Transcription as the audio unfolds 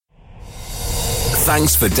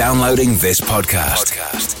Thanks for downloading this podcast.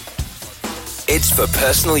 It's for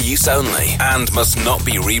personal use only and must not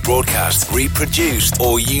be rebroadcast, reproduced,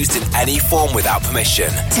 or used in any form without permission.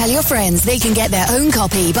 Tell your friends they can get their own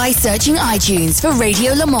copy by searching iTunes for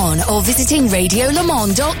Radio Le Mans or visiting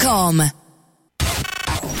radiolemans.com.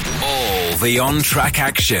 All the on-track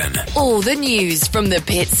action. All the news from the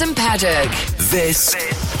pits and paddock. This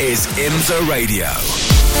is IMSA Radio.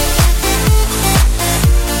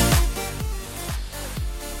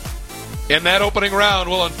 And that opening round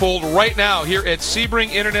will unfold right now here at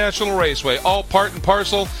Sebring International Raceway, all part and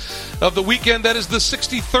parcel of the weekend. That is the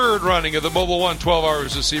 63rd running of the Mobil 1 12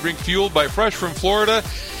 Hours of Sebring, fueled by Fresh from Florida.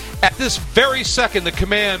 At this very second, the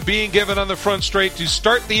command being given on the front straight to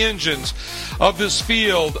start the engines of this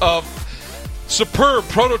field of superb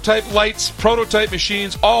prototype lights, prototype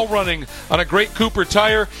machines, all running on a great Cooper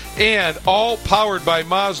tire and all powered by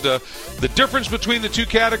Mazda. The difference between the two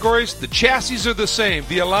categories, the chassis are the same.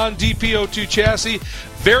 The Elan DPO2 chassis,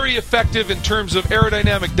 very effective in terms of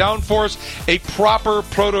aerodynamic downforce, a proper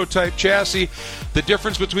prototype chassis. The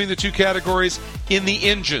difference between the two categories in the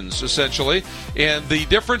engines, essentially. And the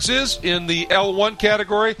difference is, in the L1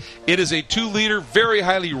 category, it is a 2-liter, very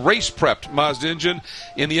highly race-prepped Mazda engine.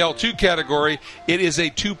 In the L2 category, it is a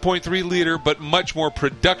 2.3-liter, but much more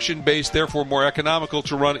production-based, therefore more economical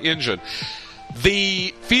to run engine.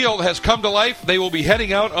 The field has come to life. They will be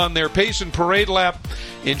heading out on their pace and parade lap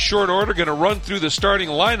in short order. Going to run through the starting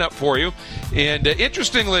lineup for you. And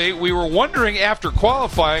interestingly, we were wondering after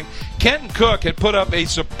qualifying, Kenton Cook had put up a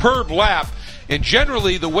superb lap. And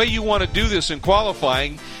generally, the way you want to do this in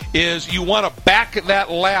qualifying is you want to back that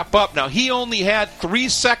lap up. Now, he only had 3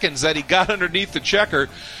 seconds that he got underneath the checker,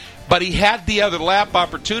 but he had the other lap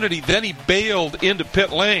opportunity. Then he bailed into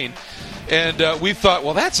pit lane. And we thought,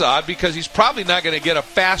 well, that's odd because he's probably not going to get a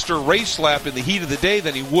faster race lap in the heat of the day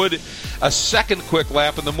than he would a second quick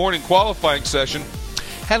lap in the morning qualifying session.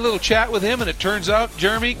 Had a little chat with him, and it turns out,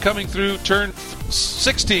 Jeremy, coming through turn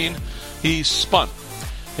 16, he spun.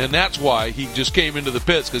 And that's why he just came into the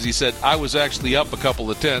pits, because he said, I was actually up a couple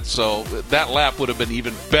of tenths, so that lap would have been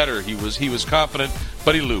even better. He was confident,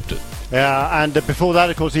 but he looped it. Yeah, and before that,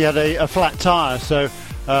 of course, he had a flat tyre, so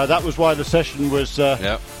that was why the session was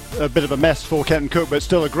a bit of a mess for Kenton Cook, but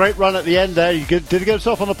still a great run at the end there. He did get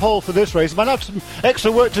himself on the pole for this race. He might have some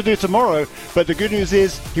extra work to do tomorrow, but the good news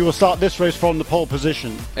is he will start this race from the pole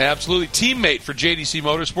position. Absolutely. Teammate for JDC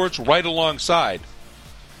Motorsports right alongside.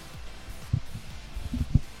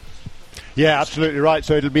 Yeah, absolutely right.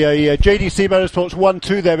 So it'll be a JDC Motorsports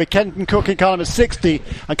 1-2 there with Kenton Cook in car number 60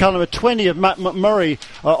 and car number 20 of Matt McMurray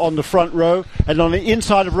on the front row. And on the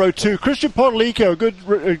inside of row 2, Christian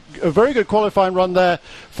Podolico, a very good qualifying run there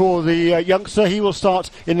for the youngster. He will start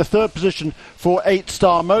in the third position for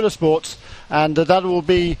 8-Star Motorsports. And that will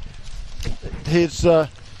be his... he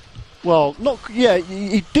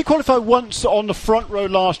did qualify once on the front row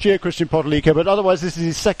last year, Christian Podolico, but otherwise this is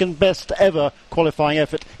his second best ever qualifying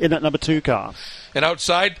effort in that number 2 car. And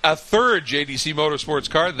outside, a third JDC Motorsports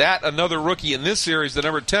car, that another rookie in this series, the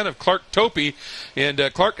number 10 of Clark Topey. And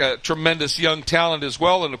Clark, a tremendous young talent as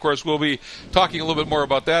well. And, of course, we'll be talking a little bit more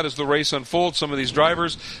about that as the race unfolds. Some of these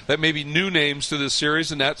drivers that may be new names to this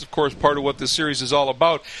series, and that's, of course, part of what this series is all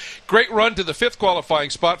about. Great run to the 5th qualifying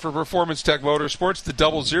spot for Performance Tech Motorsports,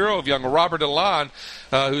 the 00 of young Robert Elan,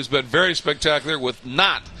 who's been very spectacular with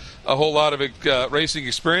not a whole lot of racing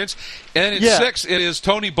experience. And at 6, it is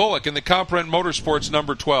Tony Bullock in the Comprehend Motorsports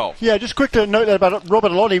number 12. Yeah, just quickly note that about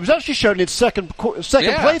Robert Aloni. He was actually shown in second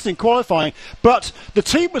place in qualifying, but the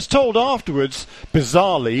team was told afterwards,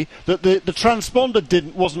 bizarrely, that the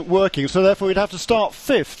transponder wasn't working, so therefore he'd have to start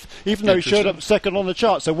 5th, even though he showed up second on the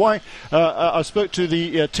chart. So why? I spoke to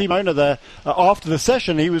the team owner there after the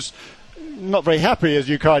session. He was not very happy, as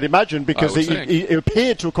you can't imagine, because he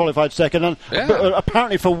appeared to have qualified second, and but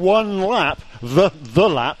apparently for one lap, the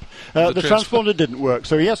transponder didn't work,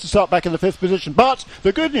 so he has to start back in the 5th position. But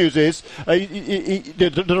the good news is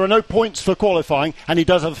there are no points for qualifying, and he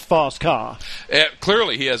does have a fast car.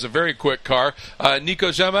 Clearly, he has a very quick car.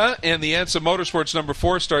 Nico Gemma and the ANSA Motorsports number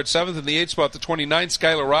 4 start 7th in the 8th spot, the 29th,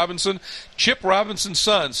 Skylar Robinson, Chip Robinson's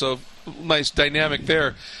son, so nice dynamic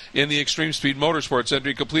there in the Extreme Speed Motorsports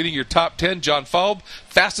entry. Completing your top 10, John Falb,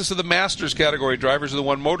 fastest of the Masters category drivers of the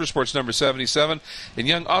 1 Motorsports number 77, and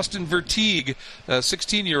young Austin Vertigue,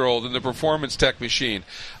 16-year-old in the Performance Tech machine.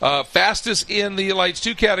 Fastest in the Lights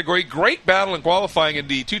 2 category, great battle in qualifying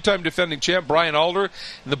indeed. 2-time defending champ Brian Alder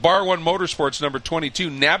in the Bar 1 Motorsports number 22,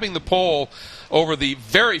 nabbing the pole over the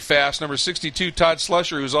very fast number 62 Todd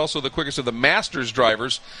Slusher, who's also the quickest of the Masters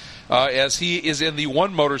drivers, as he is in the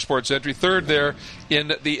 1 Motorsports entry. Third there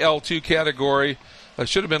in the L2 category,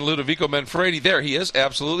 should have been Ludovico Manfredi. There he is,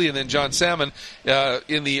 absolutely. And then John Salmon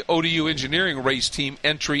in the ODU Engineering race team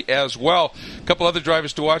entry as well. A couple other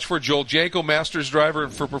drivers to watch for. Joel Janko, Masters driver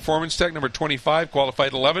for Performance Tech, number 25,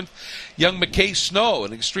 qualified 11th. Young McKay Snow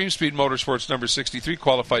in Extreme Speed Motorsports, number 63,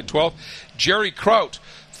 qualified 12th. Jerry Kraut,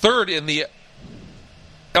 third in the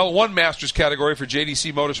L1 Masters category for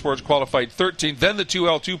JDC Motorsports, qualified 13th. Then the two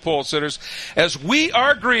L2 pole sitters as We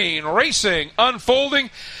Are Green Racing unfolding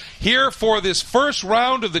here for this first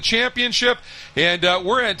round of the championship, and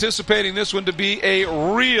we're anticipating this one to be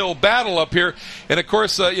a real battle up here. And of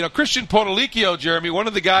course, Christian Potolicchio, Jeremy, one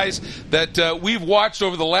of the guys that we've watched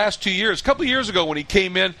over the last 2 years. A couple of years ago when he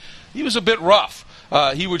came in, he was a bit rough.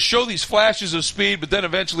 He would show these flashes of speed, but then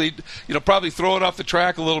eventually, probably throw it off the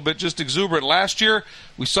track a little bit, just exuberant. Last year,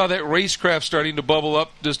 we saw that racecraft starting to bubble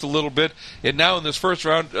up just a little bit. And now in this first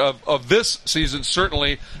round of this season,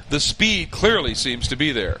 certainly the speed clearly seems to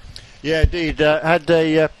be there. Yeah, indeed.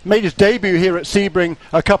 Made his debut here at Sebring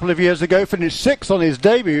a couple of years ago, finished sixth on his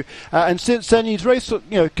debut, and since then he's raced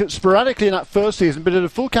sporadically in that first season, but did a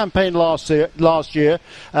full campaign last year,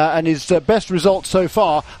 and his best result so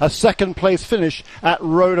far, a second-place finish at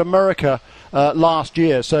Road America last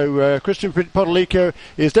year. So Christian Potolicchio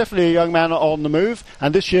is definitely a young man on the move,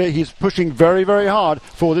 and this year he's pushing very, very hard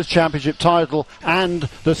for this championship title and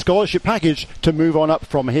the scholarship package to move on up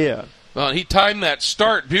from here. Well, he timed that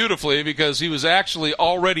start beautifully because he was actually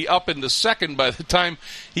already up in the second by the time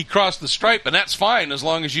he crossed the stripe, and that's fine as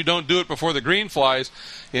long as you don't do it before the green flies.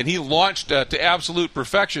 And he launched to absolute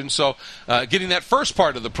perfection, so getting that first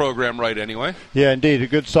part of the program right anyway. Yeah, indeed, a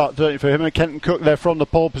good start for him and Kenton Cook there from the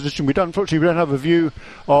pole position. Unfortunately, we don't have a view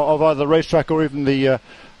of either the racetrack or even the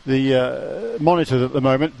monitors at the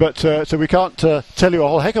moment, but so we can't tell you a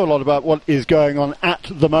whole heck of a lot about what is going on at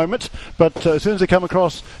the moment, but as soon as they come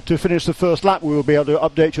across to finish the first lap, we will be able to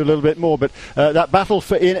update you a little bit more. But that battle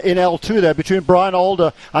in L2 there between Brian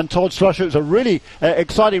Alder and Todd Slusher, it's a really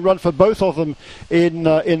exciting run for both of them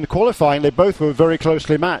in qualifying. They both were very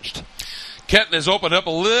closely matched. Kenton has opened up a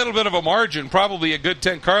little bit of a margin, probably a good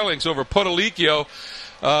 10 car lengths over Potolicchio.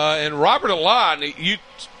 And Robert Alon, you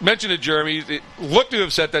mentioned it, Jeremy, it looked to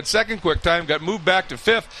have set that second quick time, got moved back to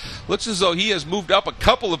fifth. Looks as though he has moved up a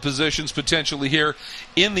couple of positions potentially here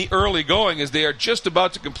in the early going as they are just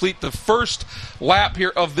about to complete the first lap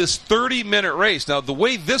here of this 30-minute race. Now, the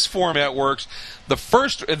way this format works,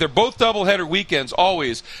 they're both doubleheader weekends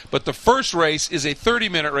always, but the first race is a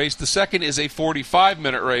 30-minute race. The second is a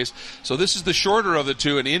 45-minute race. So this is the shorter of the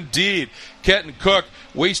two, and indeed, Kenton Cook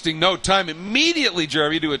wasting no time immediately,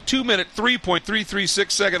 Jeremy, to a 2-minute,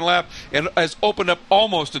 3.336-second lap and has opened up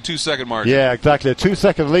almost a 2-second margin. Yeah, exactly. A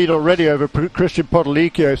 2-second lead already over Christian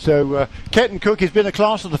Potolicchio. So Kenton Cook has been a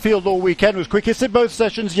class of the field all weekend. Was quickest in both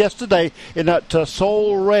sessions yesterday in that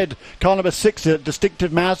Soul Red car number 6,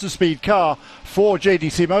 distinctive Mazda speed car for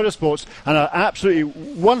JDC Motorsports, and an absolutely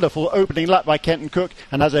wonderful opening lap by Kenton Cook,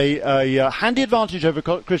 and has a handy advantage over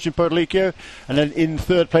Christian Potolicchio. And then in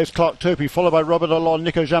third place, Clark Topi, followed by Robert Alon,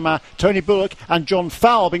 Nico Jamin, Tony Bullock, and John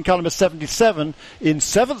Falb in car number 77. In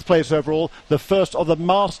seventh place overall, the first of the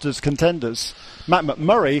Masters contenders. Matt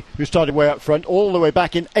McMurray, who started way up front, all the way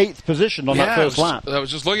back in 8th position on that first lap. I was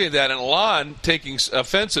just looking at that, and Alon taking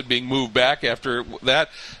offense at being moved back after that,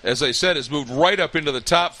 as I said, has moved right up into the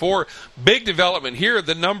top 4. Big development here.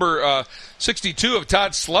 The number 62 of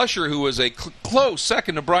Todd Slusher, who was a close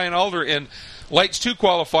second to Brian Alder in Lights 2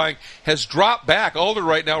 qualifying, has dropped back. Alder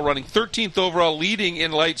right now running 13th overall, leading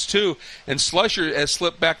in Lights 2, and Slusher has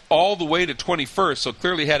slipped back all the way to 21st, so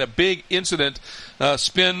clearly had a big incident,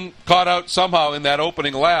 spin, caught out somehow in that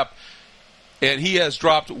opening lap, and he has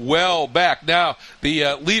dropped well back. Now,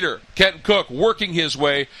 the leader, Kenton Cook, working his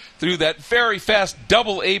way through that very fast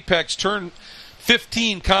double apex turn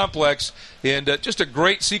 15 complex, and just a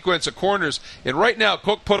great sequence of corners. And right now,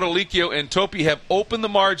 Cook, Potolicchio, and Topi have opened the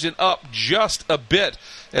margin up just a bit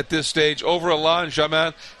at this stage over Alon,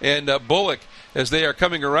 Jamin, and Bullock as they are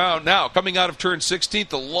coming around. Now, coming out of turn 16,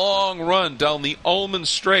 the long run down the Ullman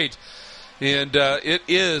Straight. And it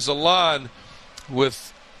is Alon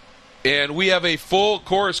and we have a full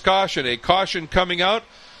course caution, a caution coming out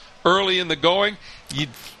early in the going.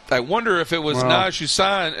 I wonder if it was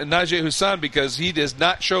Najee Hussain, because he does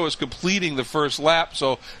not show us completing the first lap,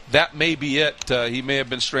 so that may be it. He may have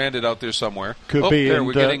been stranded out there somewhere. Could be. There,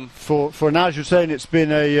 we're getting for Najee Hussain, it's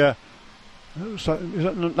been a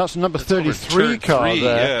that's number 33 car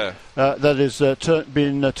there. that is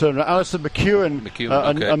being turned around. Alison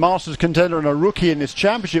McEwen, a Masters contender and a rookie in this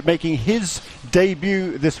championship, making his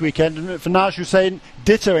debut this weekend. And for Naj Hussain,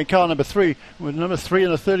 ditto in car number 3, with number 3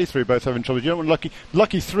 and a 33 both having trouble. You don't want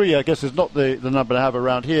lucky 3, I guess, is not the number to have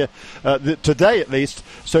around here today at least.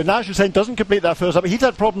 So Naj Hussain doesn't complete that first lap. He's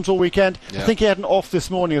had problems all weekend. Yeah. I think he had an off this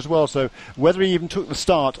morning as well. So whether he even took the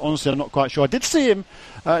start, honestly, I'm not quite sure. I did see him,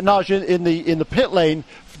 Naj, in the pit lane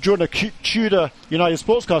during a Tudor United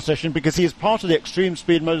Sports Car session, because he is part of the Extreme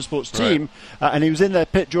Speed Motorsports team, and he was in their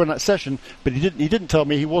pit during that session, but he didn't tell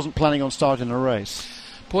me he wasn't planning on starting a race.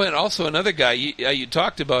 Boy, and also another guy, you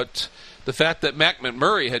talked about the fact that Mac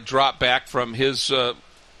McMurray had dropped back from his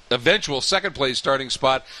eventual second place starting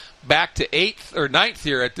spot back to 8th or 9th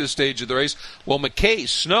here at this stage of the race. Well, McKay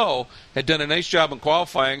Snow had done a nice job in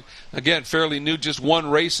qualifying. Again, fairly new, just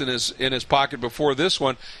one race in his pocket before this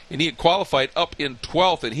one, and he had qualified up in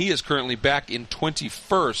 12th, and he is currently back in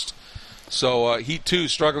 21st. So he too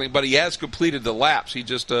struggling, but he has completed the laps. He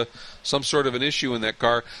just some sort of an issue in that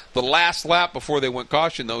car. The last lap before they went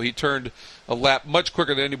caution, though, he turned a lap much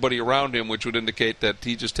quicker than anybody around him, which would indicate that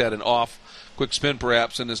he just had an off quick spin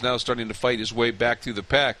perhaps, and is now starting to fight his way back through the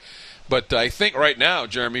pack. But I think right now,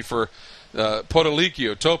 Jeremy, for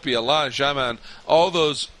Potolicchio, Topia, La, Jaman, all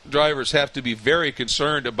those drivers have to be very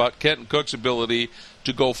concerned about Kenton Cook's ability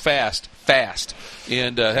to go fast,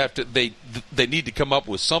 and they need to come up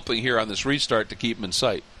with something here on this restart to keep him in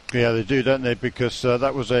sight. Yeah, they do, don't they? Because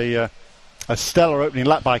that was a stellar opening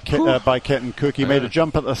lap by Kenton Cook. He made a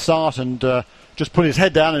jump at the start and just put his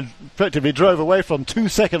head down and effectively drove away from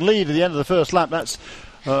 2-second lead at the end of the first lap. That's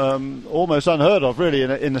almost unheard of, really,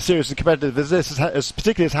 in a series as competitive as this,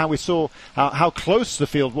 particularly as how we saw how close the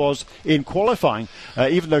field was in qualifying,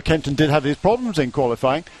 even though Kenton did have his problems in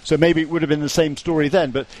qualifying, so maybe it would have been the same story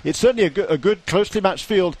then. But it's certainly a good, closely matched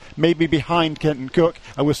field, maybe behind Kenton Cook,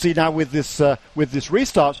 and we'll see now with this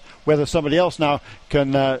restart whether somebody else now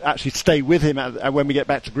can actually stay with him when we get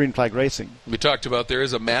back to green flag racing. We talked about there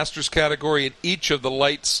is a Masters category in each of the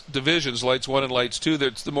lights divisions, lights 1 and lights 2.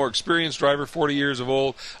 That's the more experienced driver, 40 years of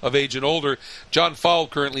age and older. John Fowle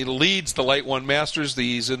currently leads the Light 1 Masters.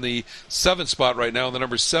 He's in the 7th spot right now in the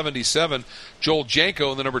number 77. Joel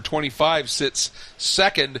Janko in the number 25 sits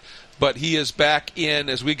second, but he is back in,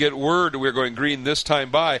 as we get word we're going green this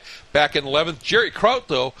time back in 11th. Jerry Kraut,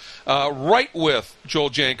 though, right with Joel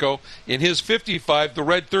Janko in his 55, the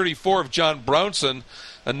red 34 of John Brownson,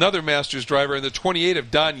 another Masters driver, and the 28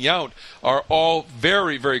 of Don Yount are all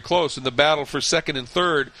very, very close in the battle for second and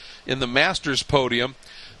third in the Masters podium.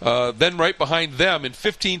 Then right behind them, in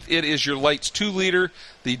 15th, it is your Lights 2 leader,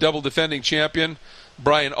 the double defending champion,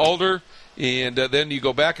 Brian Alder. And then you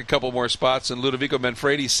go back a couple more spots, and Ludovico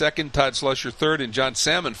Manfredi second, Todd Slusher third, and John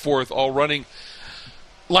Salmon fourth, all running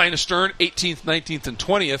line astern, 18th, 19th, and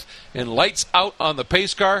 20th. And lights out on the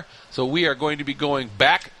pace car, so we are going to be going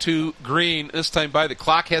back to green. This time the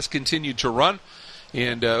clock has continued to run.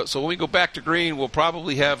 And so when we go back to green, we'll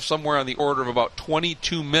probably have somewhere on the order of about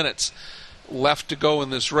 22 minutes left to go in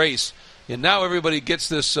this race. And now everybody gets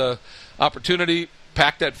this opportunity,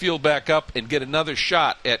 pack that field back up, and get another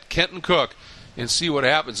shot at Kenton Cook and see what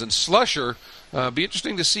happens. And Slusher, be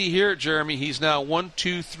interesting to see here, Jeremy. He's now 1,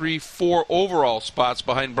 2, 3, 4 overall spots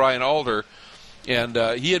behind Brian Alder. And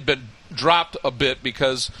he had been dropped a bit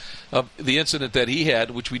because of the incident that he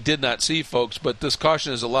had, which we did not see, folks. But this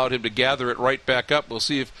caution has allowed him to gather it right back up. We'll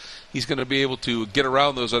see if he's going to be able to get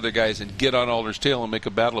around those other guys and get on Alder's tail and make a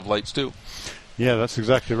battle of lights too. Yeah, that's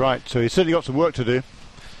exactly right. So he's certainly got some work to do.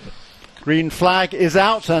 Green flag is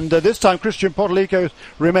out, and this time Christian Potolicchio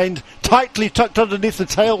remained tightly tucked underneath the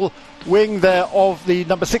tail wing there of the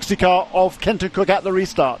number 60 car of Kenton Cook at the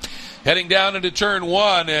restart. Heading down into turn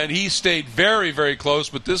 1, and he stayed very, very close,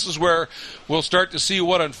 but this is where we'll start to see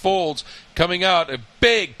what unfolds. Coming out, a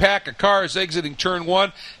big pack of cars exiting turn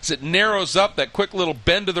 1 as it narrows up, that quick little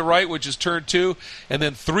bend to the right, which is turn 2, and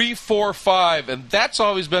then 3, 4, 5, and that's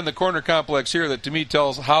always been the corner complex here that to me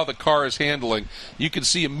tells how the car is handling. You can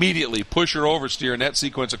see immediately push or oversteer in that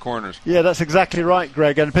sequence of corners. Yeah, that's exactly right,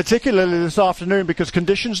 Greg, and particularly this afternoon, because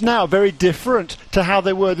conditions now are very different to how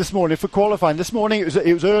they were this morning for qualifying. This morning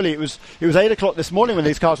it was early. It was 8 o'clock this morning when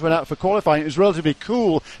these cars went out for qualifying. It was relatively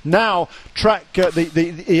cool. Now track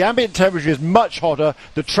the ambient temperature is much hotter.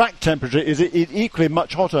 The track temperature is equally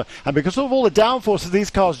much hotter, and because of all the downforces these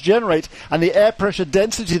cars generate and the air pressure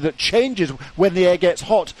density that changes when the air gets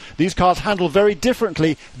hot, these cars handle very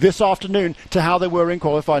differently this afternoon to how they were in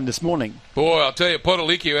qualifying this morning. Boy, I'll tell you,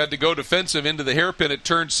 Potolicchio had to go defensive into the hairpin at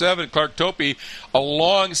turn 7. Clark Topi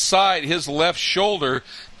alongside his left shoulder.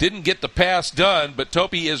 Didn't get the pass done, but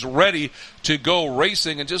Topi is ready to go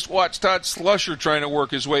racing. And just watch Todd Slusher trying to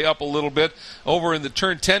work his way up a little bit over in the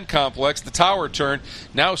turn 10 complex, the tower turn.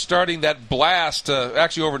 Now starting that blast,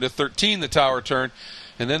 actually over into 13, the tower turn.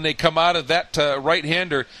 And then they come out of that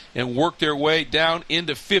right-hander and work their way down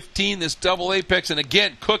into 15, this double apex. And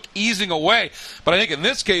again, Cook easing away. But I think in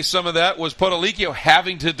this case, some of that was Potolicchio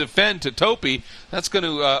having to defend to Topi. That's going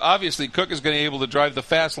to, obviously, Cook is going to be able to drive the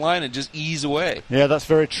fast line and just ease away. Yeah, that's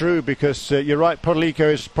very true, because you're right,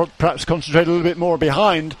 Potolicchio is perhaps concentrated a little bit more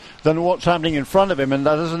behind than what's happening in front of him, and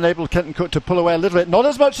that has enabled Kenton Cook to pull away a little bit. Not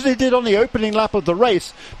as much as he did on the opening lap of the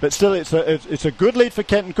race, but still it's a good lead for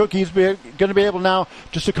Kenton Cook. He's going to be able now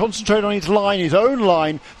just to concentrate on his line, his own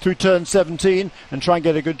line, through turn 17 and try and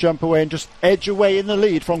get a good jump away and just edge away in the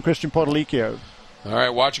lead from Christian Potolicchio. All right,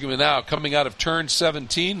 watching him now coming out of turn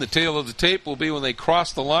 17. The tail of the tape will be when they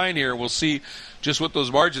cross the line here. We'll see just what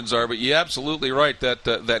those margins are. But you're absolutely right,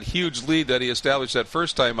 that huge lead that he established that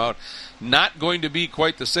first time out, not going to be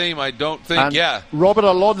quite the same, I don't think. And yeah. Robert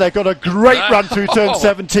Alon there got a great run through turn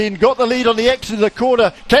 17, got the lead on the exit of the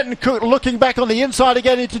corner. Kenton Cook looking back on the inside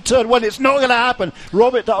again into turn 1. It's not going to happen.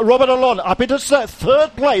 Robert Alon up into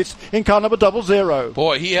third place in car number 00.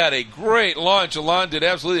 Boy, he had a great launch. Alon did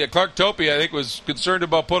absolutely. Clark Topi, I think, was concerned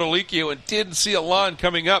about Potolicchio and didn't see Alon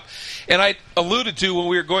coming up. And I alluded to when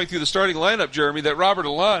we were going through the starting lineup, Jeremy, that Robert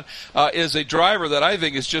Alon is a driver that I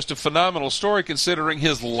think is just a phenomenal story, considering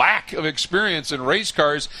his lack of experience in race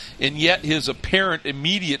cars and yet his apparent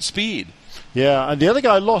immediate speed. Yeah, and the other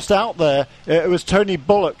guy lost out there, it was Tony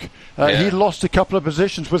Bullock. Yeah. He lost a couple of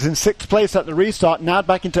positions, was in 6th place at the restart, now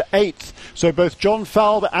back into 8th. So both John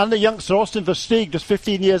Falb and the youngster Austin Versteeg, just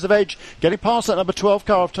 15 years of age, getting past that number 12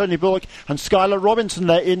 car of Tony Bullock, and Skylar Robinson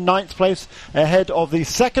there in 9th place ahead of the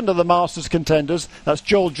second of the Masters contenders. That's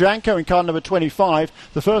Joel Janko in car number 25.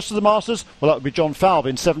 The first of the Masters, well, that would be John Falb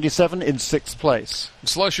in 77 in 6th place.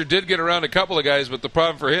 Slusher did get around a couple of guys, but the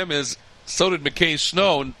problem for him is so did McKay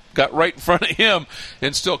Snow, got right in front of him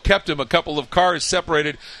and still kept him a couple of cars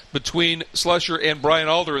separated between Slusher and Brian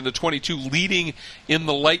Alder in the 22, leading in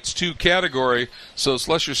the Lights 2 category. So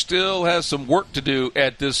Slusher still has some work to do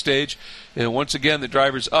at this stage. And once again, the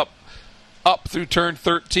driver's up through turn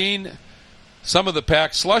 13. Some of the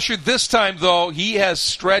pack. Slusher this time, though, he has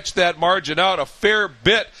stretched that margin out a fair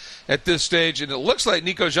bit at this stage. And it looks like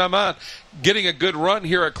Nico Jamin getting a good run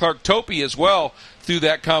here at Clark Topi as well through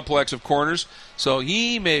that complex of corners. So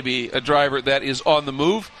he may be a driver that is on the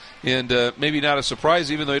move, and maybe not a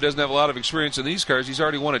surprise, even though he doesn't have a lot of experience in these cars. He's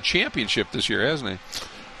already won a championship this year, hasn't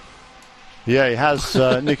he? Yeah, he has,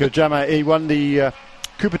 Nico Jamin. He won the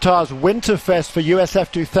Cooper Tires Winterfest for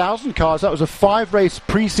USF 2000 cars. That was a 5-race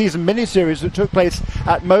preseason mini-series that took place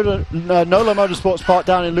at NOLA Motorsports Park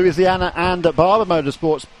down in Louisiana and at Barber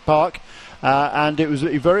Motorsports Park. And it was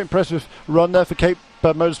a very impressive run there for Cape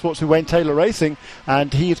Motorsports with Wayne Taylor Racing,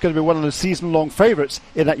 and he is going to be one of the season-long favourites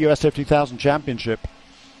in that USF 2000 championship.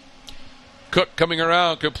 Cook coming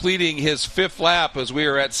around, completing his 5th lap as we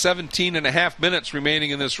are at 17.5 minutes remaining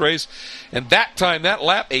in this race. And that time, that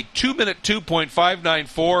lap, a 2-minute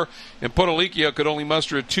 2.594, and Potolicchio could only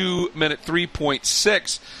muster a 2-minute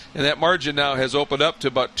 3.6. And that margin now has opened up to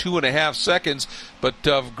about 2.5 seconds. But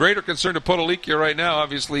of greater concern to Potolicchio right now,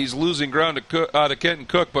 obviously he's losing ground to Kenton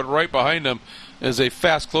Cook, but right behind him is a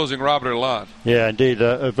fast-closing Robert Alon. Yeah, indeed.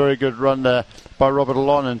 A very good run there by Robert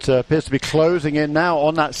Alon, and appears to be closing in now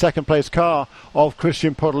on that second-place car of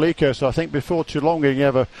Christian Potolicchio. So I think before too long we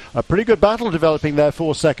have a pretty good battle developing there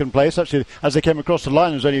for second place. Actually, as they came across the line,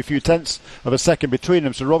 there was only a few tenths of a second between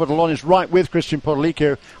them. So Robert Alon is right with Christian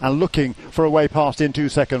Potolicchio and looking for a way past into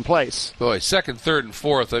second place. Boy, second, third, and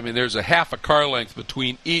fourth. I mean, there's a half a car length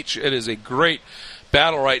between each. It is a great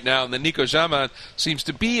battle right now, and the Nico Jamin seems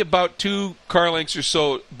to be about 2 car lengths or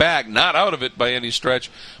so back, not out of it by any stretch,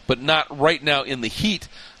 but not right now in the heat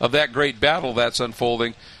of that great battle that's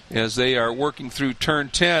unfolding as they are working through turn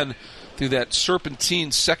 10 through that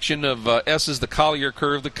serpentine section of S's, the Collier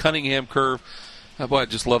curve, the Cunningham curve. Boy, I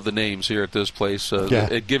just love the names here at this place.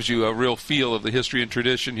 It gives you a real feel of the history and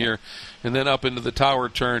tradition here. And then up into the tower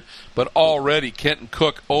turn. But already Kenton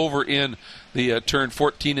Cook over in the turn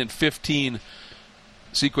 14 and 15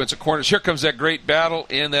 sequence of corners. Here comes that great battle,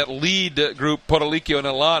 and that lead group, Potolicchio and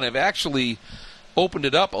Alon, have actually opened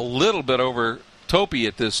it up a little bit over Topi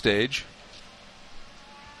at this stage.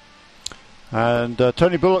 And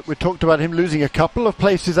Tony Bullock, we talked about him losing a couple of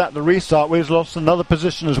places at the restart. We've lost another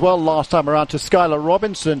position as well last time around to Skylar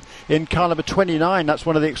Robinson in car number 29. That's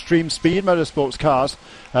one of the Extreme Speed Motorsports cars.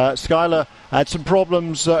 Skylar had some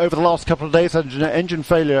problems over the last couple of days, had an engine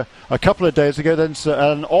failure a couple of days ago, then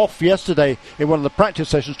an off yesterday in one of the practice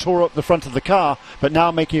sessions, tore up the front of the car, but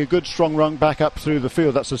now making a good strong run back up through the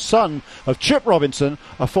field. That's the son of Chip Robinson,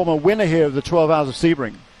 a former winner here of the 12 Hours of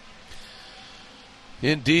Sebring.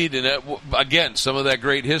 Indeed, and again, some of that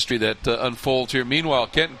great history that unfolds here. Meanwhile,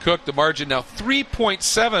 Kenton Cook, the margin now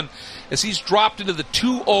 3.7 as he's dropped into the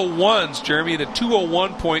 201s, Jeremy, at a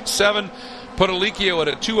 201.7. Potolicchio at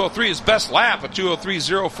a 203, his best lap, a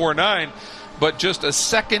 203.049, but just a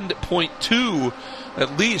second 0.2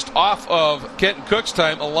 at least off of Kenton Cook's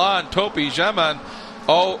time. Alain, Topi, Jaman,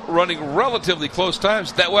 all running relatively close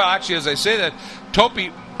times. Actually, as I say that,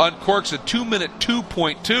 Topi uncorks a 2-minute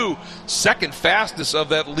 2.2, second fastest of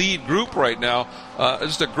that lead group right now.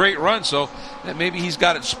 Just a great run, so maybe he's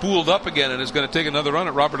got it spooled up again and is going to take another run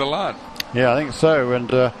at Robert Alain. Yeah, I think so.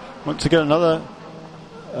 And once again, another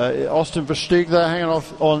Austin Versteeg there hanging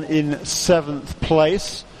on in 7th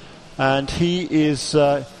place. And he is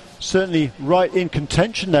certainly right in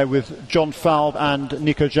contention there with John Falb and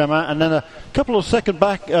Nico Jamin, and then a couple of seconds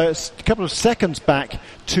back to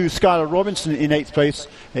Skylar Robinson in 8th place.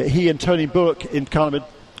 He and Tony Bullock in car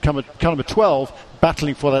number 12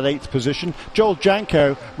 battling for that 8th position. Joel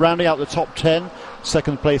Janko rounding out the top 10.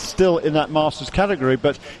 Second place still in that Masters category,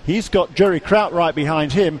 but he's got Jerry Kraut right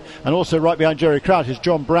behind him, and also right behind Jerry Kraut is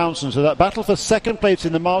John Brownson. So that battle for second place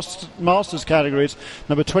in the Masters categories,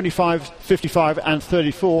 number 25, 55 and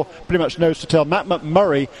 34, pretty much nose to tail. Matt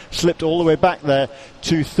McMurray slipped all the way back there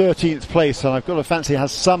to 13th place, and I've got to fancy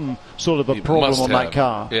has some sort of a problem on that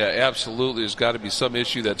car. Yeah, absolutely. There's got to be some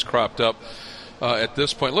issue that's cropped up at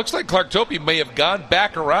this point. Looks like Clark Topi may have gone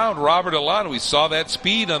back around Robert Alain. We saw that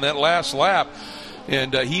speed on that last lap.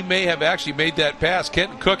 And he may have actually made that pass.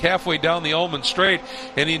 Kenton Cook halfway down the Ullman Straight.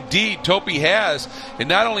 And indeed, Topi has. And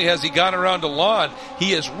not only has he gone around Alain,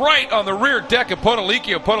 he is right on the rear deck of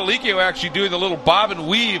Potolicchio. Potolicchio actually doing the little bob and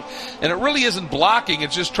weave. And it really isn't blocking.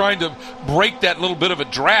 It's just trying to break that little bit of a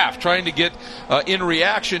draft. Trying to get in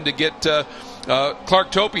reaction to get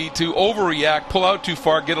Clark Topi to overreact, pull out too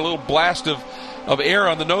far, get a little blast of air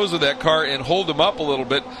on the nose of that car and hold him up a little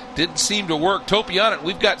bit. Didn't seem to work. Topi on it.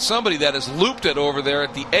 We've got somebody that has looped it over there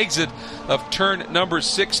at the exit of turn number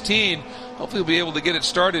 16. Hopefully we'll be able to get it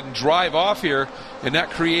started and drive off here and not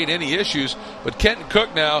create any issues. But Kenton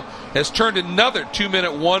Cook now has turned another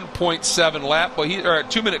 2-minute 1.7 lap. Well, or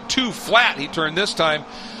 2-minute 2 flat he turned this time.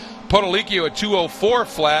 Potolicchio at 2:04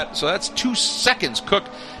 flat, so that's 2 seconds Cook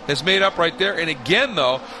has made up right there. And again,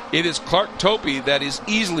 though, it is Clark Topi that is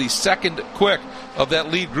easily second quick of that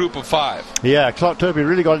lead group of 5. Yeah, Clark Topi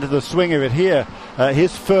really got into the swing of it here.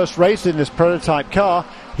 His first race in this prototype car,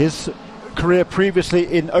 his career previously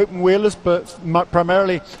in open wheelers, but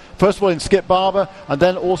primarily, first of all, in Skip Barber, and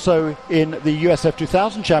then also in the USF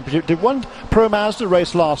 2000 Championship. Did one Pro Mazda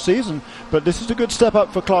race last season, but this is a good step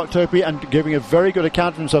up for Clark Topi and giving a very good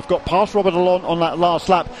account of himself. Got past Robert Alain on that last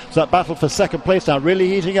lap, so that battle for second place now really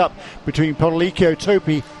heating up between Potolicchio,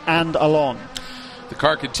 Topi, and Alain. The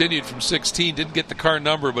car continued from 16, didn't get the car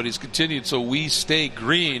number, but he's continued, so we stay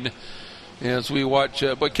green as we watch.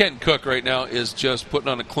 But Kenton Cook right now is just putting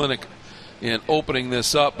on a clinic in opening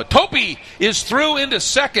this up. But Topi is through into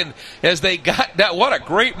second as they got that. What a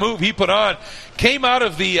great move he put on. Came out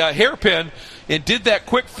of the hairpin and did that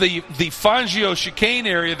quick, the Fangio chicane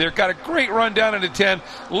area there. Got a great run down into 10.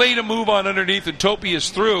 Laid a move on underneath, and Topi is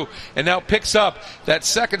through and now picks up that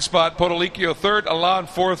second spot. Potolicchio third, Alain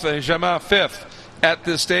fourth, and Jamin fifth at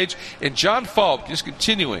this stage. And John Falb just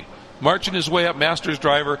continuing, marching his way up, Masters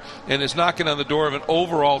driver, and is knocking on the door of an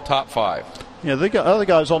overall top 5. Yeah, the other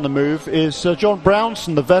guys on the move is John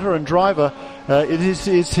Brownson, the veteran driver. It is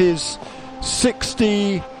his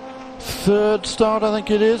 63rd start, I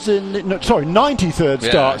think it is. 93rd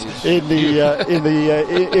start in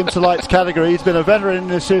the Interlights category. He's been a veteran in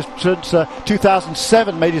this since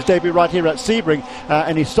 2007. Made his debut right here at Sebring,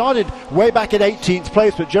 and he started way back at 18th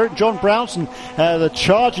place. But John Brownson, the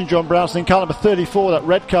charging John Brownson in car number 34, that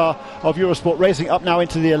red car of Eurosport Racing, up now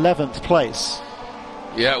into the 11th place.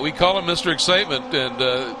 Yeah, we call him Mr. Excitement,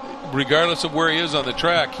 and regardless of where he is on the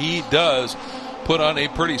track, he does put on a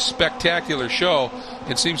pretty spectacular show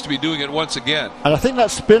and seems to be doing it once again. And I think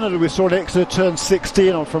that spinner that we saw at exit turn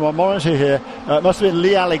 16 from our monitor here must have been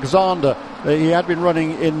Lee Alexander. He had been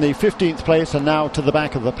running in the 15th place and now to the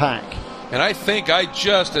back of the pack. And I think I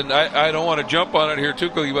don't want to jump on it here too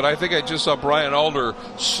quickly, but I think I just saw Brian Alder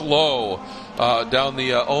slow down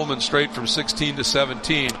the Ullman Straight from 16 to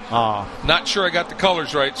 17. Not sure I got the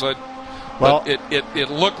colors right, but it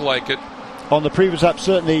looked like it. On the previous lap,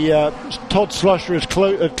 certainly Todd Slusher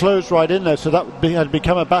had closed right in there, so that had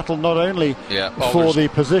become a battle not only for the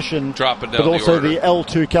position, but also the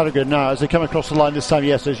L2 category. Now, as they come across the line this time,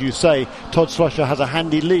 yes, as you say, Todd Slusher has a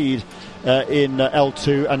handy lead in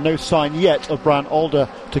L2, and no sign yet of Brian Alder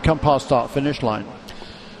to come past start-finish line.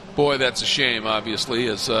 Boy, that's a shame, obviously,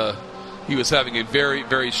 as he was having a very,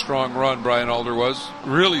 very strong run, Brian Alder was.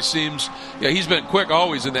 Really seems, he's been quick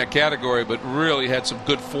always in that category, but really had some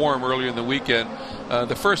good form earlier in the weekend.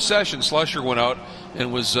 The first session, Slusher went out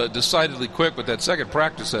and was decidedly quick, but that second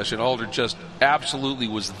practice session, Alder just absolutely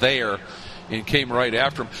was there and came right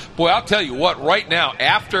after him. Boy, I'll tell you what, right now,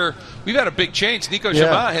 after we've had a big change, Nico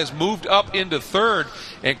Jamin has moved up into third,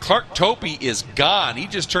 and Clark Topey is gone. He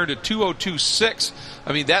just turned a 2:02.6.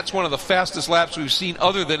 I mean, that's one of the fastest laps we've seen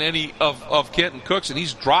other than any of Kenton Cook's, and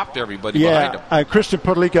he's dropped everybody behind him. And Christian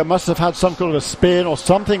Podolico must have had some kind of a spin or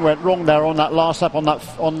something went wrong there on that last lap, on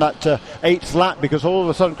that eighth lap, because all of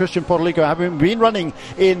a sudden Christian Podolico, having been running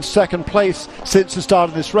in second place since the start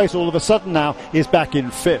of this race, all of a sudden now is back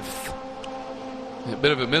in fifth. A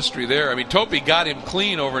bit of a mystery there. I mean, Topey got him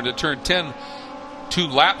clean over into turn 10 2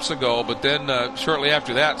 laps ago, but then shortly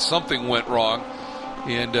after that, something went wrong.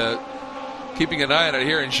 And keeping an eye on it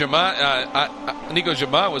here, and Nico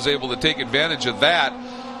Jamin was able to take advantage of that.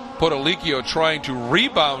 Podolico trying to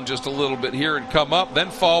rebound just a little bit here and come up,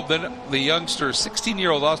 then fall. Then the youngster,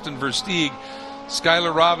 16-year-old Austin Versteeg.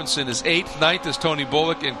 Skylar Robinson is 8th, 9th is Tony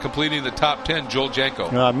Bullock, and completing the top 10, Joel Janko.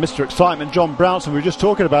 Mr. Excitement, John Brownson, we were just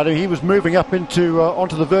talking about him. He was moving up into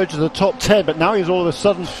onto the verge of the top 10, but now he's all of a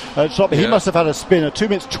sudden stopped. He must have had a spin. 2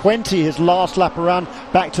 minutes 20 his last lap around,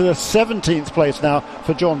 back to the 17th place now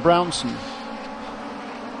for John Brownson.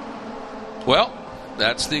 Well,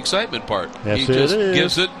 that's the excitement part. Yes, he just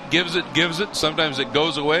gives it. Sometimes it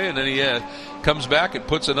goes away, and then he comes back and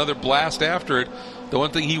puts another blast after it. The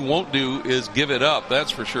one thing he won't do is give it up.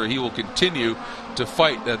 That's for sure. He will continue to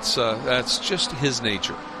fight. That's just his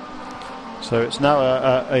nature. So it's now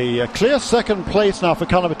a clear second place now for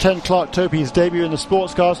car number 10, Clark Topey's debut in the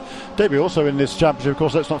sports cars. Debut also in this championship, of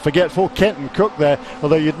course, let's not forget, for Kenton Cook there,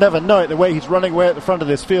 although you'd never know it, the way he's running way at the front of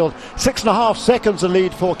this field. 6.5 seconds the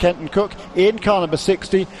lead for Kenton Cook in car number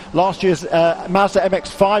 60. Last year's Mazda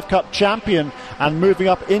MX-5 Cup champion, and moving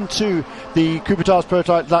up into the Cooper Tires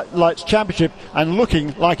Prototype Lights Championship and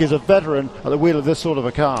looking like he's a veteran at the wheel of this sort of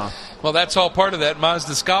a car. Well, that's all part of that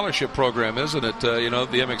Mazda scholarship program, isn't it? The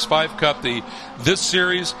MX-5 Cup, this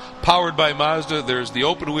series powered by Mazda. There's the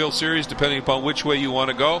open wheel series, depending upon which way you want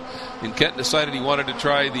to go. And Kent decided he wanted to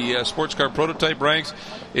try the sports car prototype ranks,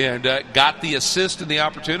 and got the assist and the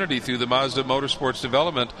opportunity through the Mazda Motorsports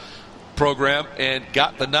Development program, and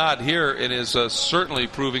got the nod here, and is certainly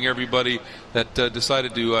proving everybody that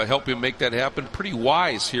decided to help him make that happen pretty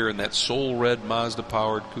wise here in that Soul Red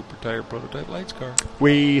Mazda-powered Cooper Tire Prototype Lights car.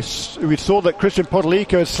 We saw that Christian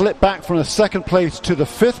Podolico slipped back from the second place to the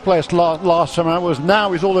fifth place last time around.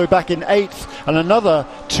 Now he's all the way back in eighth, and another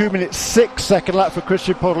 2 minutes 6 second lap for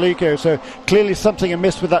Christian Podolico. So clearly something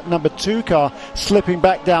amiss with that number 2 car, slipping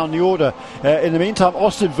back down the order. In the meantime,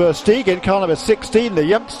 Austin Versteeg in car number 16, the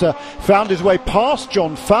youngster, found his way past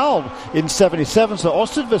John Falb in 77. So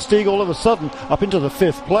Austin Versteeg all of a sudden up into the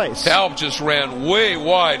fifth place. Falb just ran way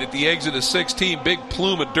wide at the exit of 16. Big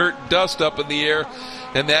plume of dirt and dust up in the air,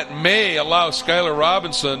 and that may allow Skylar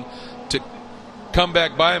Robinson to come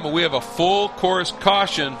back by him. We have a full course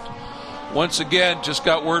caution. Once again, just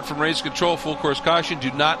got word from race control, full course caution.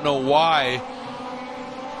 Do not know why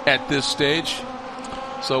at this stage.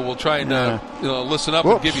 So we'll try and listen up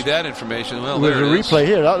and give you that information. Well, there's a replay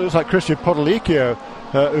here. That looks like Christian Podolico,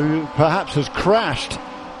 who perhaps has crashed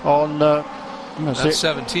on. That's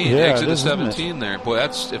 17. Exit of 17 there. Boy,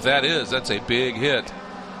 that's a big hit.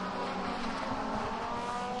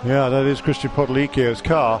 Yeah, that is Christian Podolico's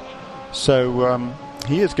car. So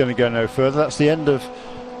he is going to go no further. That's the end of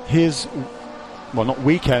his. Well, not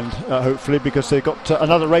weekend, hopefully, because they've got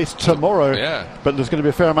another race tomorrow. Yeah. But there's going to be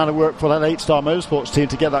a fair amount of work for that 8-Star Motorsports team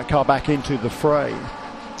to get that car back into the fray.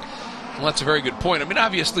 Well, that's a very good point. I mean,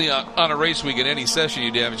 obviously, on a race week, in any session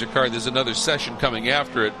you damage a car, there's another session coming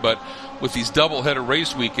after it. But with these double-header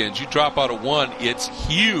race weekends, you drop out of one, it's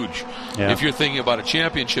huge. Yeah. If you're thinking about a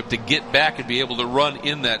championship, to get back and be able to run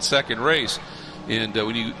in that second race. And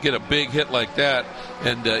when you get a big hit like that,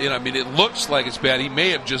 and it looks like it's bad. He may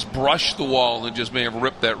have just brushed the wall and just may have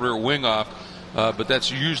ripped that rear wing off. But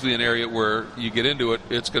that's usually an area where you get into it,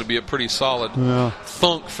 it's going to be a pretty solid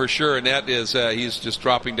thunk for sure, and that is he's just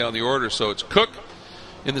dropping down the order. So it's Cook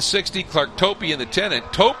in the 60, Clark Topi in the 10, and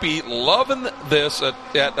Topi loving this at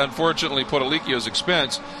unfortunately Potolicchio's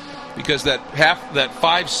expense, because that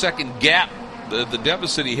 5-second gap, the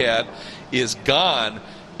deficit he had, is gone,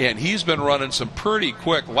 and he's been running some pretty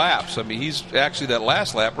quick laps. I mean, he's actually, that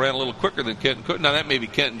last lap ran a little quicker than Kenton Cook. Now that may be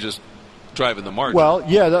Kenton just driving the margin. Well,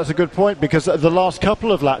 yeah, that's a good point, because the last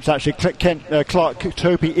couple of laps, actually, Clark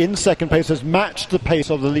Topi in second place has matched the pace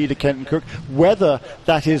of the leader, Kenton Cook. Whether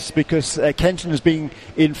that is because Kenton is being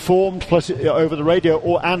informed plus over the radio,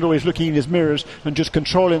 or he's looking in his mirrors and just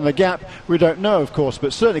controlling the gap, we don't know, of course.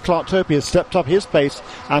 But certainly Clark Topi has stepped up his pace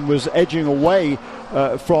and was edging away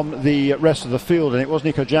from the rest of the field, and it was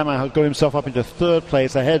Nico Jamin who got himself up into third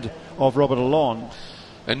place ahead of Robert Lalonde.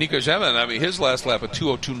 And Nico Jamin, I mean, his last lap at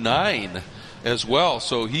 2:02.9 as well,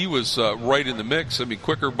 so he was right in the mix. I mean,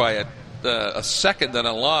 quicker by a second than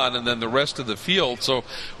Lalonde, and then the rest of the field. So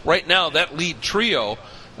right now, that lead trio,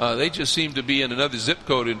 they just seem to be in another zip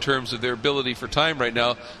code in terms of their ability for time right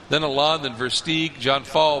now. Then Lalonde, then Versteeg, John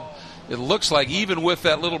Falb. It looks like even with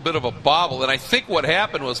that little bit of a bobble, and I think what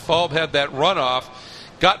happened was Falb had that runoff,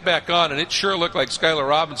 got back on, and it sure looked like Skylar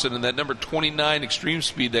Robinson in that number 29 Extreme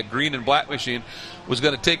Speed, that green and black machine, was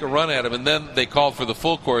going to take a run at him. And then they called for the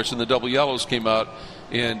full course, and the double yellows came out,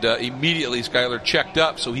 and immediately Skylar checked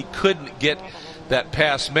up, so he couldn't get that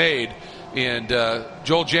pass made. And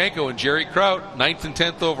Joel Janko and Jerry Kraut, 9th and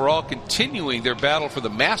 10th overall, continuing their battle for the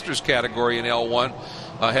Masters category in L1,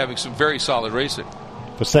 having some very solid racing.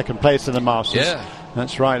 For second place in the Masters. Yeah.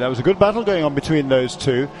 That's right. That was a good battle going on between those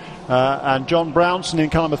two. And John Brownson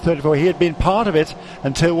in car number 34, he had been part of it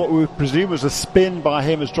until what we presume was a spin by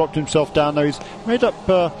him has dropped himself down. Now he's made up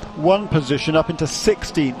one position up into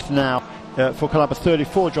 16th now for car number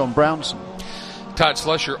 34, John Brownson. Todd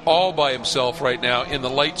Slusher all by himself right now in the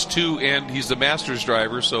lights too, and he's the Masters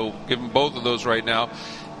driver, so give him both of those right now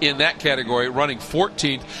in that category, running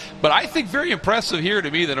 14th. But I think very impressive here to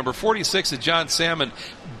me, the number 46 is John Salmon.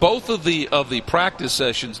 Both of the practice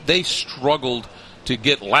sessions, they struggled to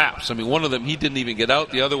get laps. I mean, one of them he didn't even get out.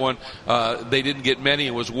 The other one, they didn't get many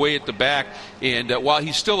and was way at the back. And while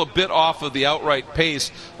he's still a bit off of the outright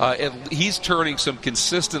pace, he's turning some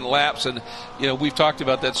consistent laps. And, you know, we've talked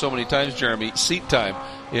about that so many times, Jeremy, seat time.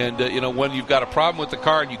 And, you know, when you've got a problem with the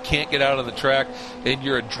car and you can't get out on the track and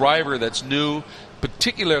you're a driver that's new,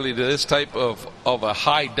 particularly to this type of a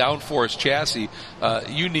high downforce chassis,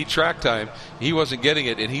 you need track time. He wasn't getting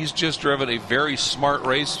it, and he's just driven a very smart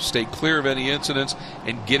race, stayed clear of any incidents,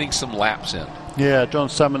 and getting some laps in. Yeah, John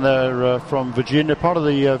Salmon there from Virginia, part of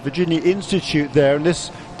the Virginia Institute there, and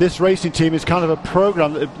this racing team is kind of a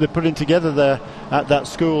program that they're putting together there at that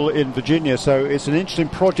school in Virginia, so it's an interesting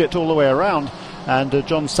project all the way around. And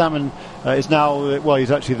John Salmon is now,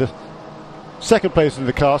 he's actually the second place in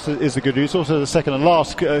the class is the good news. Also the second and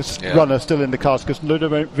last runner still in the class, because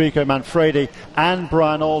Ludovico Manfredi and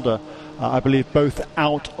Brian Alder, I believe, both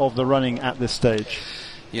out of the running at this stage.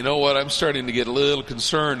 You know what? I'm starting to get a little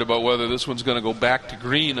concerned about whether this one's going to go back to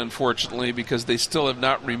green, unfortunately, because they still have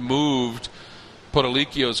not removed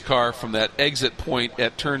Potolicchio's car from that exit point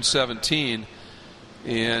at turn 17.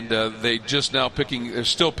 And they're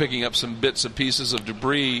still picking up some bits and pieces of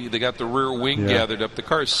debris. They got the rear wing gathered up. The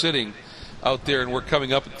car's sitting out there, and we're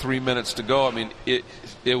coming up at 3 minutes to go. I mean,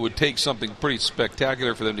 it would take something pretty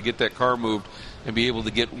spectacular for them to get that car moved and be able to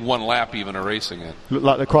get one lap even of racing it. Look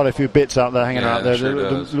like there are quite a few bits out there hanging out there. Sure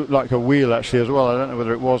they look like a wheel actually as well. I don't know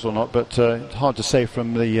whether it was or not, but it's hard to say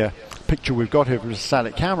from the picture we've got here from the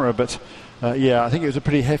static camera. But I think it was a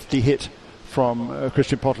pretty hefty hit from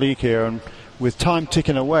Christian Potolicchio, and with time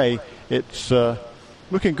ticking away, it's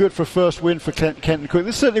looking good for a first win for Kenton Cook.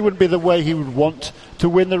 This certainly wouldn't be the way he would want to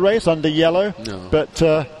win the race under yellow, but,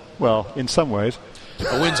 in some ways.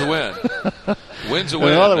 A win's a win. Win's a win.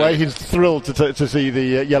 In another way, he's thrilled to see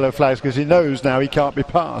the yellow flags, because he knows now he can't be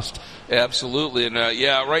passed. Absolutely. And,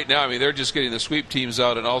 right now, I mean, they're just getting the sweep teams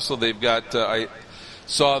out, and also they've got, I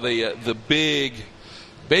saw the big,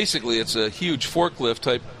 basically it's a huge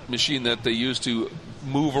forklift-type machine that they use to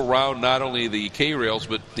move around not only the K-rails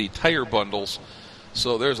but the tire bundles.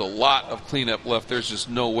 So there's a lot of cleanup left. There's just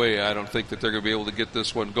no way, I don't think, that they're going to be able to get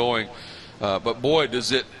this one going. But boy,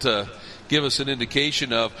 does it give us an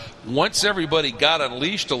indication of once everybody got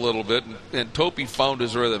unleashed a little bit and Topi found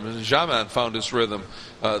his rhythm and Jamin found his rhythm,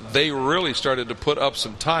 they really started to put up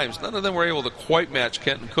some times. None of them were able to quite match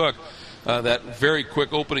Kenton Cook. That very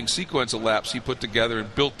quick opening sequence of laps he put together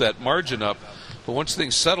and built that margin up. But once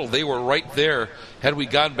things settled, they were right there. Had we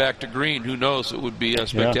gone back to green, who knows, it would be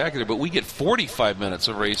spectacular. Yeah. But we get 45 minutes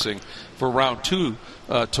of racing for round 2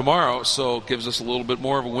 tomorrow, so it gives us a little bit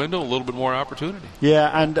more of a window, a little bit more opportunity. Yeah,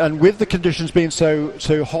 and with the conditions being so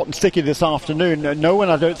hot and sticky this afternoon, no one,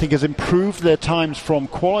 I don't think, has improved their times from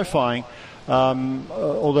qualifying.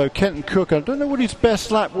 Although Kenton Cook, I don't know what his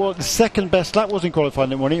best lap was, the second best lap was in qualifying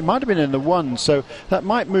that morning. It might have been in the 1, so that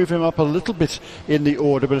might move him up a little bit in the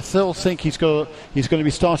order, but I still think he's going to be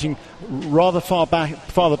starting rather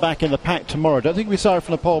farther back in the pack tomorrow. I don't think we saw it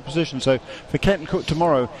from the pole position, so for Kenton Cook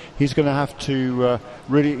tomorrow, he's going to have to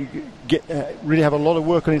really have a lot of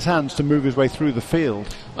work on his hands to move his way through the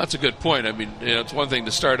field. That's a good point. I mean, it's one thing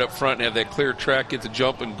to start up front and have that clear track, get the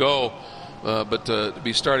jump and go, but to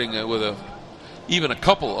be starting with a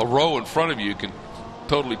row in front of you can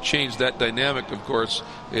totally change that dynamic, of course,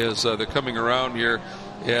 as they're coming around here.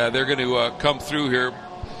 Yeah, they're going to come through here,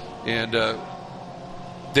 and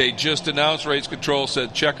they just announced, race control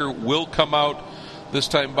said checker will come out this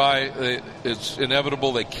time by. It's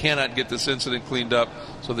inevitable. They cannot get this incident cleaned up,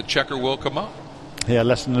 so the checker will come out. Yeah,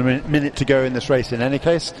 less than a minute to go in this race in any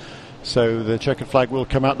case. So the checkered flag will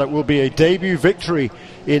come out. That will be a debut victory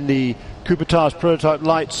in the Cooper Tyres prototype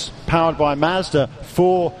lights powered by Mazda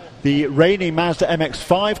for the reigning Mazda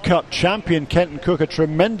MX-5 Cup champion Kenton Cook. A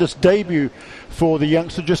tremendous debut for the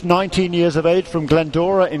youngster, just 19 years of age, from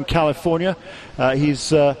Glendora in California.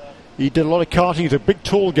 He did a lot of karting. He's a big,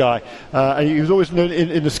 tall guy. And he was always known,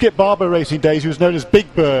 in the Skip Barber racing days, he was known as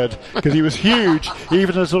Big Bird because he was huge,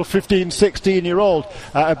 even as a sort of 15, 16-year-old.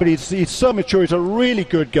 But he's so mature. He's a really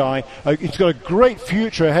good guy. He's got a great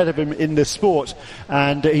future ahead of him in this sport.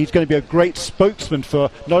 And he's going to be a great spokesman for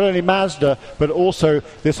not only Mazda, but also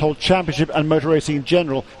this whole championship and motor racing in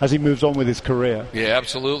general as he moves on with his career. Yeah,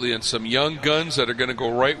 absolutely. And some young guns that are going to go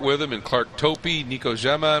right with him. And Clark Topi, Nico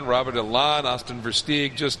Geman, Robert Elan, Austin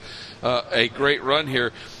Versteeg, just a great run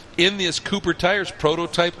here in this Cooper Tyres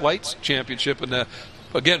Prototype Lights Championship. And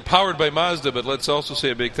again, powered by Mazda, but let's also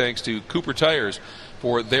say a big thanks to Cooper Tyres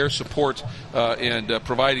for their support and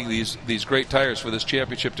providing these great tires for this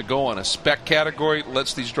championship to go on. A spec category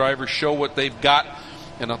lets these drivers show what they've got.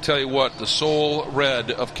 And I'll tell you what, the Soul Red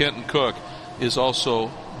of Kenton Cook is also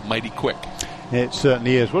mighty quick. It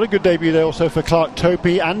certainly is. What a good debut there also for Clark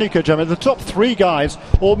Topi and Nico Geman. The top 3 guys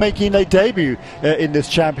all making their debut in this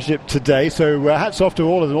championship today. So hats off to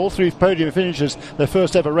all of them. All 3 podium finishes, their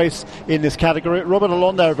first ever race in this category. Robert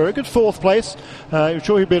Alon there, a very good 4th place. I'm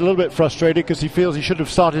sure he'd be a little bit frustrated because he feels he should have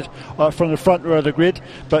started from the front row of the grid.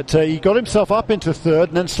 But he got himself up into 3rd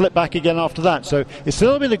and then slipped back again after that. So it's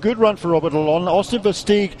still been a good run for Robert Alon. Austin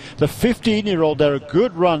Versteeg, the 15-year-old there, a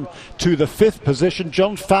good run to the 5th position.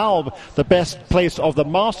 John Falb, the best place of the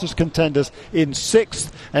Masters contenders, in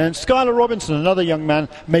 6th, and then Skylar Robinson, another young man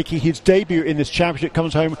making his debut in this championship,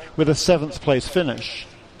 comes home with a 7th place finish.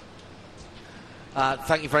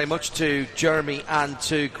 Thank you very much to Jeremy and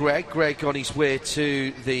to Greg. Greg on his way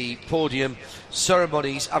to the podium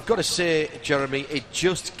ceremonies. I've got to say, Jeremy, it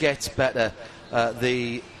just gets better.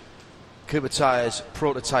 The Cooper Tyres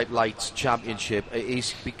Prototype Lights Championship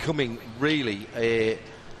is becoming really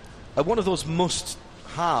one of those must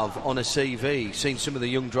have on a CV. Seen some of the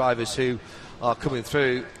young drivers who are coming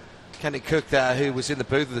through. Kenton Cook there, who was in the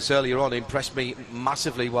booth with us earlier on, impressed me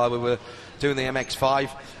massively while we were doing the MX-5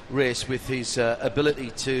 race with his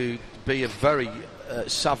ability to be a very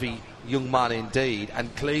savvy young man indeed,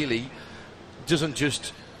 and clearly doesn't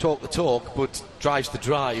just talk the talk but drives the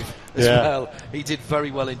drive as well. He did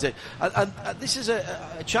very well indeed, and this is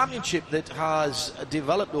a championship that has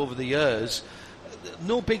developed over the years.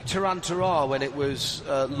 No big tarantara when it was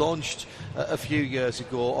launched a few years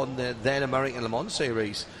ago on the then American Le Mans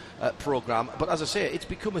Series programme. But as I say, it's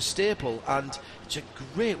become a staple, and it's a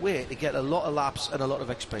great way to get a lot of laps and a lot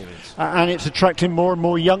of experience. And it's attracting more and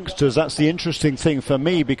more youngsters. That's the interesting thing for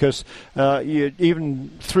me, because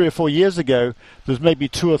even 3 or 4 years ago, there's maybe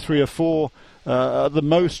 2 or 3 or 4 the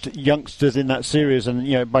most youngsters in that series,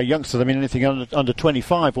 and by youngsters I mean anything under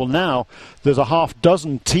 25. Well, now there's a half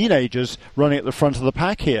dozen teenagers running at the front of the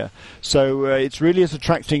pack here, so it really is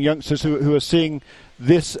attracting youngsters who are seeing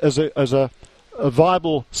this as a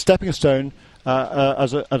viable stepping stone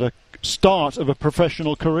at a start of a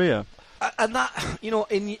professional career. And that,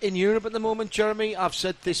 in Europe at the moment, Jeremy, I've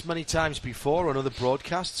said this many times before on other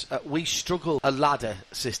broadcasts, we struggle a ladder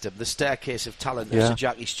system, the staircase of talent, as Sir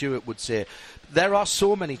Jackie Stewart would say. There are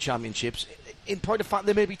so many championships. In point of fact,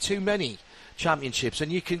 there may be too many championships,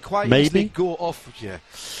 and you can quite Maybe. easily go off. Yeah,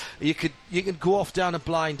 you can go off down a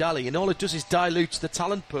blind alley, and all it does is dilutes the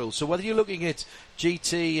talent pool. So whether you're looking at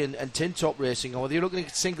GT and tin top racing, or whether you're looking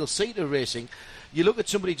at single seater racing, you look at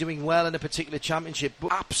somebody doing well in a particular championship,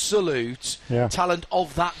 but absolute talent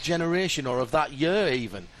of that generation or of that year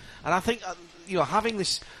even. And I think having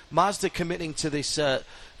this Mazda committing to this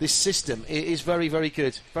this system is very, very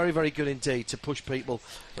good, very, very good indeed to push people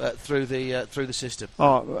through the system.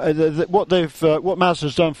 What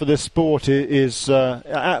Mazda's done for this sport is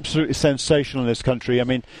absolutely sensational in this country. I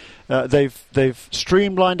mean, they've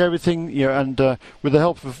streamlined everything, and with the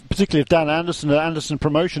help of particularly of Dan Anderson, Anderson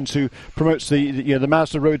Promotions, who promotes the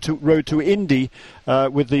Mazda Road to Indy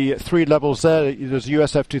with the 3 levels there. There's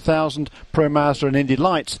USF 2000, Pro Mazda, and Indy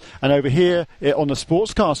Lights. And over here on the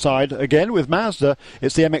sports car side, again with Mazda,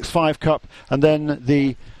 it's the MX-5 Cup, and then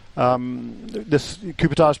the this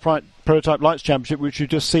Cooper Tyres Prototype Lights Championship, which you've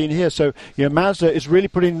just seen here. So Mazda is really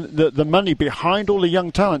putting the money behind all the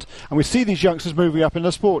young talent, and we see these youngsters moving up in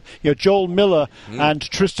the sport. Joel Miller and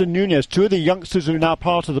Tristan Nunez, 2 of the youngsters who are now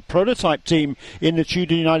part of the prototype team in the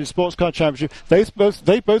Tudor United Sports Car Championship.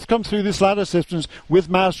 They both come through this ladder systems with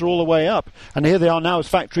Mazda all the way up, and here they are now as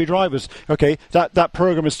factory drivers. Okay, that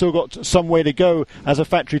program has still got some way to go as a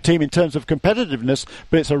factory team in terms of competitiveness,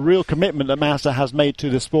 but it's a real commitment that Mazda has made to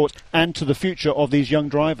the sport and to the future of these young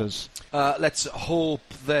drivers. Let's hope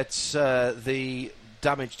that the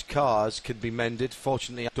damaged cars can be mended.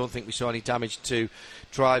 Fortunately, I don't think we saw any damage to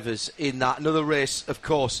drivers in that. Another race, of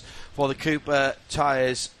course, for the Cooper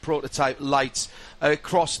Tyres Prototype Lights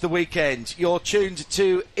across the weekend. You're tuned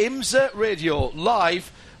to IMSA Radio,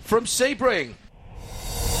 live from Sebring.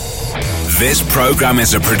 This programme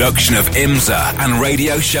is a production of IMSA and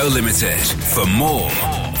Radio Show Limited. For more,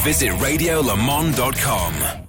 visit radiolemans.com.